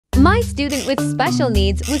My student with special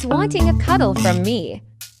needs was wanting a cuddle from me.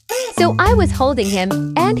 So I was holding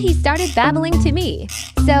him and he started babbling to me.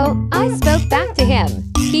 So I spoke back to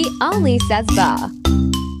him. He only says ba.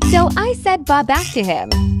 So I said ba back to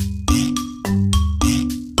him.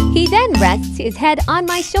 He then rests his head on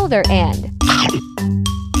my shoulder and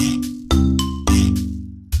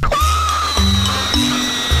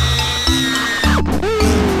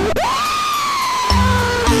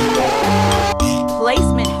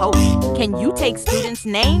Placement host. Can you take student's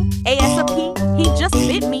name? ASAP? He just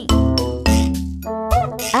bit me.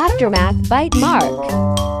 Aftermath bite mark.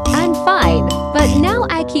 I'm fine, but now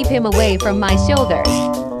I keep him away from my shoulders.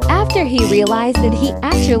 After he realized that he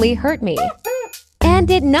actually hurt me and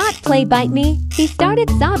did not play bite me, he started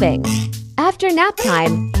sobbing. After nap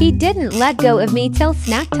time, he didn't let go of me till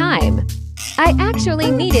snack time. I actually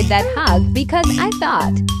needed that hug because I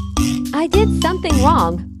thought I did something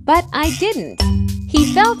wrong, but I didn't.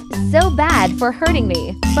 He felt so bad for hurting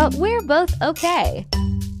me, but we're both okay.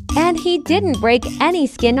 And he didn't break any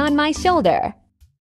skin on my shoulder.